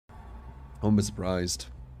I wouldn't be surprised.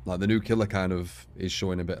 Like, the new killer kind of is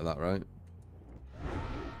showing a bit of that, right?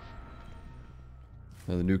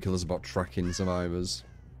 Yeah, the new killer's about tracking survivors.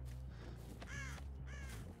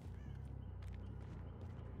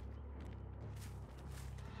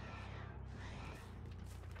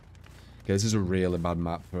 Okay, this is a really bad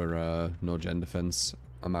map for no gen defense.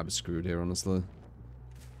 I might be screwed here, honestly.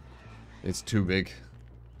 It's too big.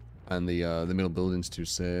 And the middle building's too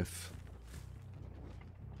safe.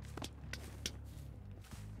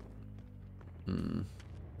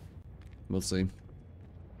 We'll see.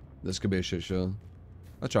 This could be a shit show.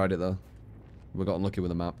 I tried it though. We got unlucky with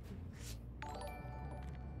the map.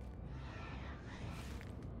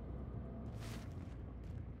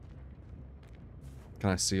 Can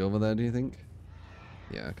I see over there, do you think?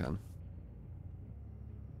 Yeah, I can.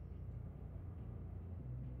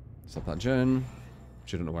 Stop that gen.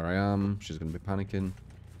 She doesn't know where I am. She's going to be panicking.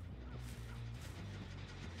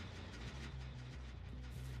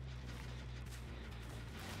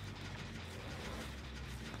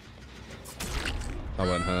 That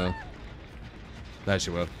wasn't her. There she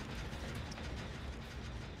were.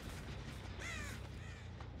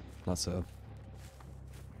 That's her.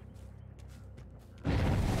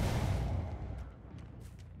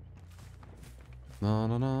 No,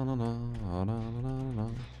 no, no, no, no, no, no, no,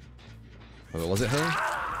 no. Oh, was it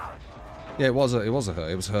her? Yeah, it was a her.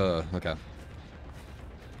 It was her. Okay.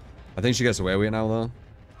 I think she gets away with it now, though.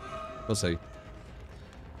 We'll see.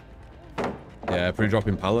 Yeah,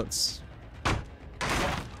 pre-dropping pallets.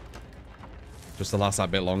 Just to last that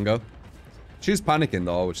bit longer. She's panicking,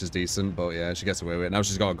 though, which is decent, but yeah, she gets away with it. Now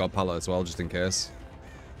she's got a god pallet as well, just in case.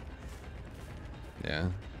 Yeah.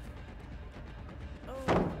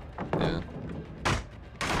 Yeah.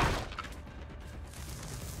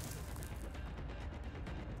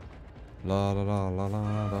 La la la la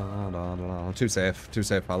la la la la. Too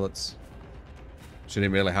safe pallets. She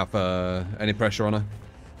didn't really have any pressure on her.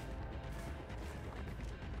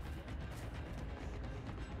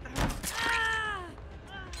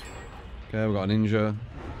 Okay, we've got a ninja.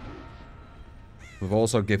 We've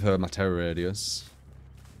also give her my terror radius.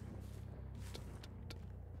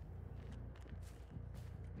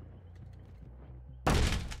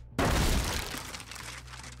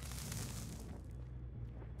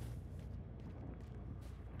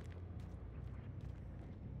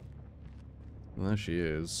 There she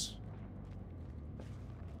is.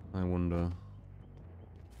 I wonder.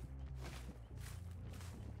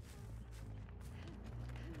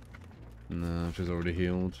 No, she's already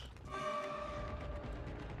healed.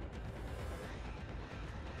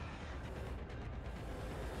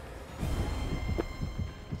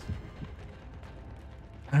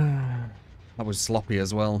 That was sloppy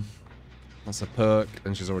as well. That's a perk,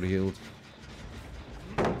 and she's already healed.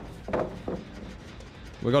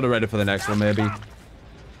 We got her ready for the next one, maybe.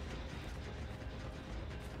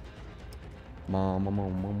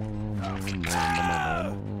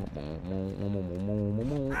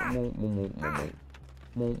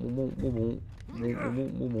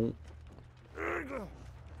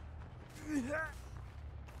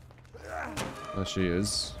 There she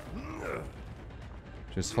is.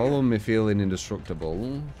 Just follow me feeling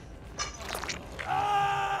indestructible.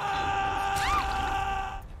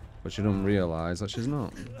 But you don't realise that she's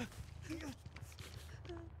not.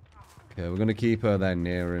 Okay, we're gonna keep her there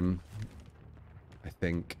near him. I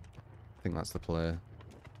think that's the play.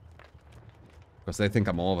 Because they think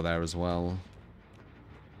I'm over there as well.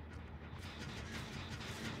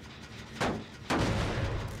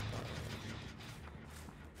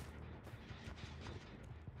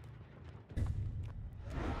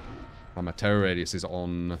 And my terror radius is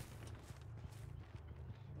on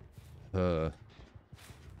her.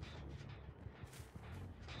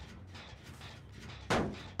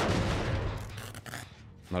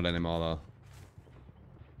 Not anymore though.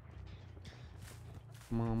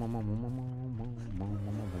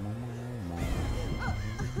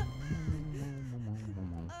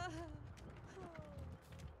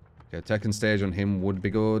 Okay, second stage on him would be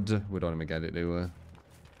good. We don't even get it, do we?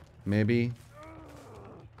 Maybe?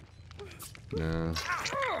 No.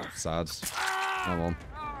 Sad. Oh well.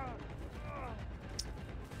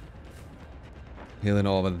 Healing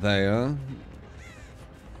over there.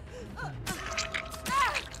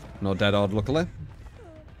 No dead odd, luckily.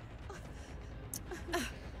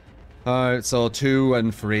 Alright, so 2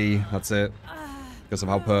 and 3, that's it. Because of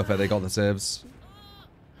how perfect they got the saves.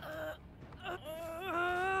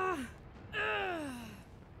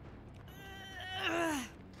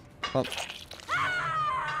 Oh.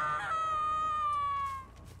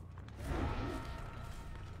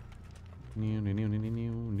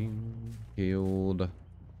 Healed.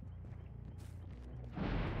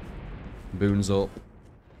 boons up.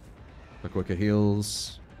 The quicker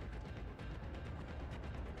heals.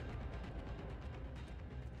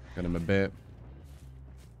 Get him a bit.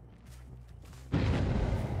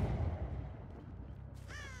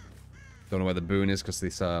 Don't know where the boon is because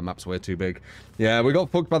this map's way too big. Yeah, we got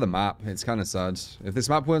fucked by the map. It's kind of sad. If this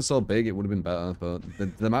map weren't so big, it would have been better, but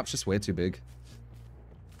the map's just way too big.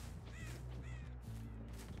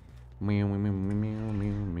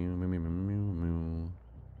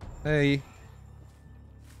 Hey.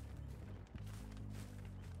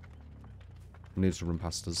 Need to run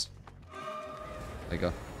past us. There you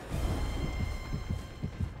go.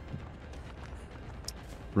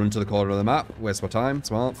 Run to the corner of the map. Waste my time.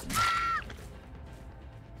 Smart.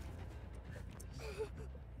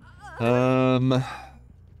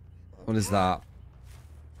 What is that?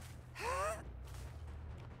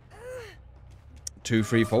 2,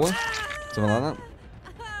 3, 4? Something like that.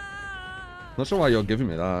 Not sure why you're giving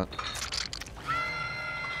me that.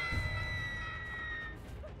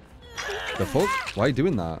 The fuck? Why are you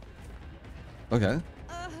doing that? Okay.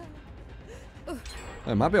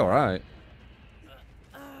 It might be alright.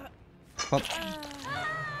 Pop.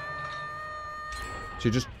 She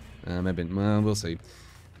just... maybe... we'll see.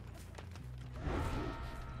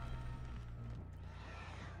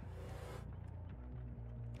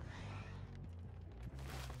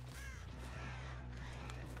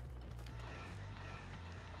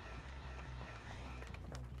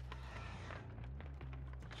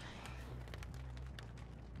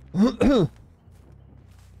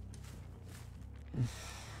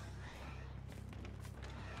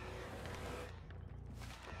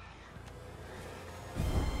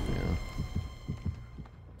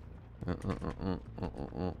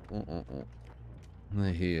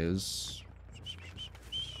 There he is.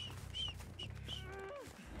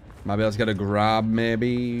 Might be able to get a grab,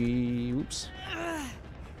 maybe. Oops.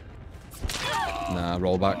 Nah,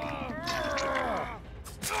 roll back.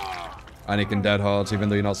 And he can dead hard, even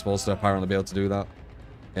though you're not supposed to apparently be able to do that.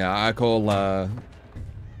 Yeah, I call the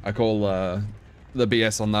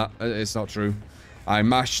BS on that. It's not true. I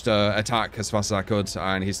mashed attack as fast as I could,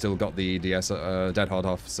 and he still got the DS dead hard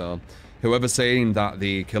off. So, whoever's saying that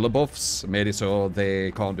the killer buffs made it so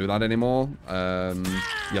they can't do that anymore,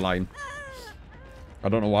 you're lying. I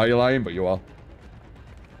don't know why you're lying, but you are.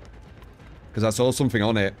 Because I saw something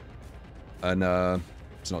on it, and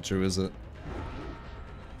it's not true, is it?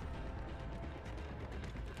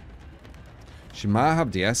 She might have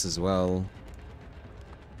DS as well.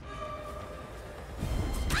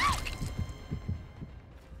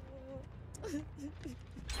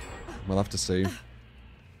 We'll have to see.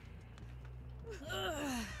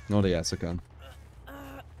 No DS, I can.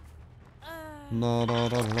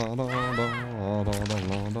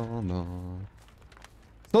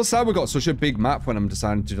 It's not sad we got such a big map when I'm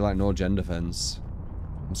deciding to do like no gen defense.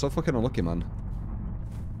 I'm so fucking unlucky, man.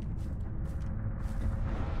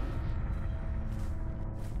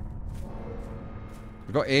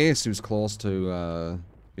 We've got Ace who's close to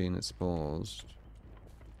being exposed.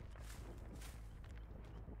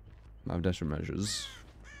 I have desperate measures.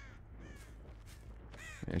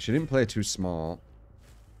 Yeah, she didn't play too smart.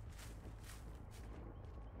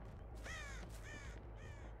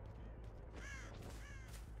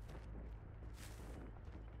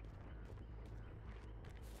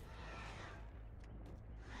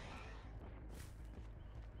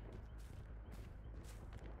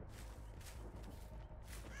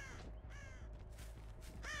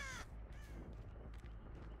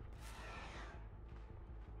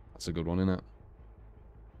 That's a good one, isn't it?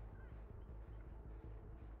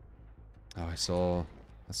 Oh, I saw.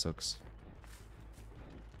 That sucks.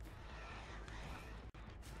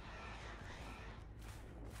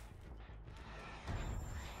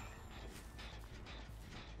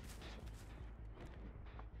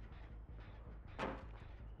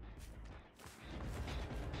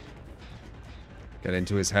 Get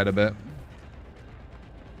into his head a bit.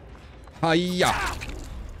 Hiya!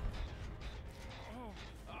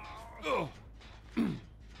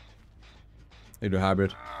 You do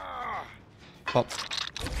hybrid. Pop.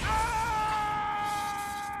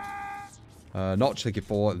 Notch, thank you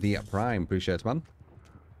for the prime. Appreciate it, man.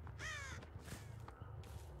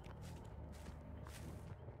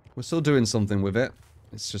 We're still doing something with it.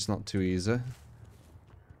 It's just not too easy.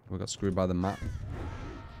 We got screwed by the map.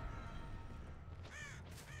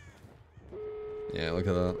 Yeah, look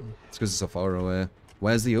at that. It's because it's so far away.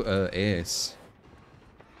 Where's the ace?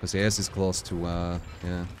 Because the ace is close to,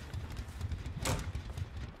 yeah.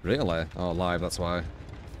 Really? Oh, live, that's why.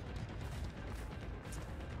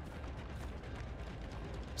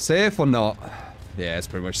 Safe or not? Yeah, it's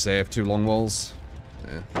pretty much safe. 2 long walls.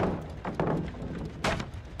 Yeah.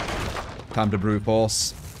 Time to brute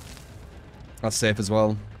force. That's safe as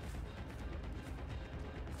well.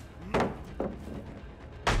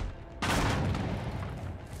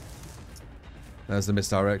 There's the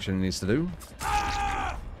misdirection he needs to do.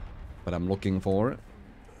 But I'm looking for it.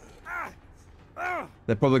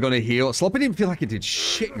 They're probably going to heal. Sloppy didn't feel like he did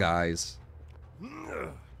shit, guys.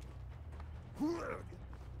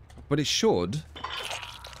 But it should.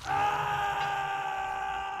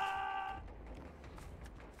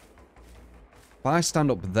 If I stand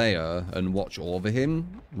up there and watch over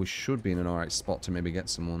him, we should be in an alright spot to maybe get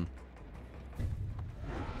someone.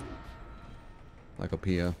 Like up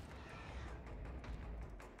here.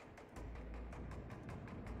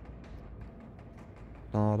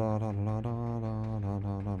 Da, da, da, da, da, da, da,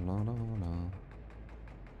 da, da, da.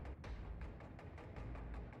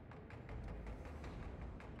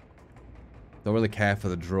 Don't really care for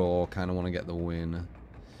the draw, kind of want to get the win.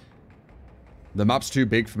 The map's too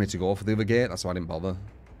big for me to go for the other gate, that's why I didn't bother.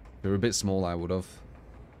 If they were a bit small, I would have.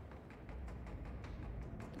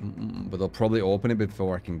 But they'll probably open it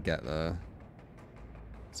before I can get there.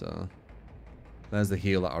 So, there's the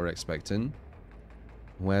heal that I was expecting.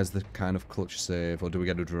 Where's the kind of clutch save, or do we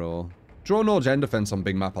get a draw? Draw no gen defense on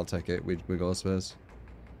big map, I'll take it. We GHOSTFACE.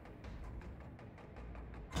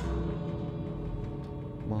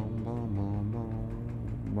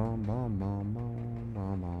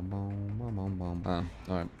 Ah,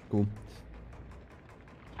 alright, cool.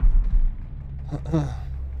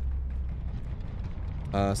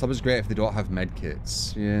 Sub is great if they don't have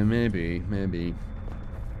medkits. Yeah, maybe. Maybe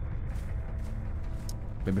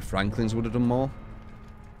Franklin's would have done more.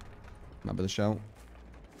 Might be the shout.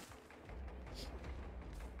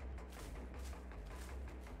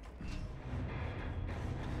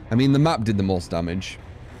 I mean, the map did the most damage.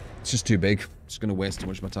 It's just too big. It's going to waste too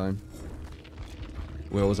much of my time.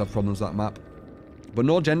 We always have problems with that map. But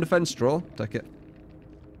no gen defense, draw. Take it.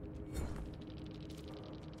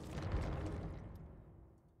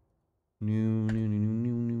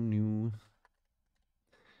 New.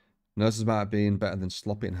 Nurses might have been better than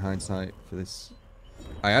Sloppy in hindsight for this.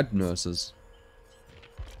 I had nurses.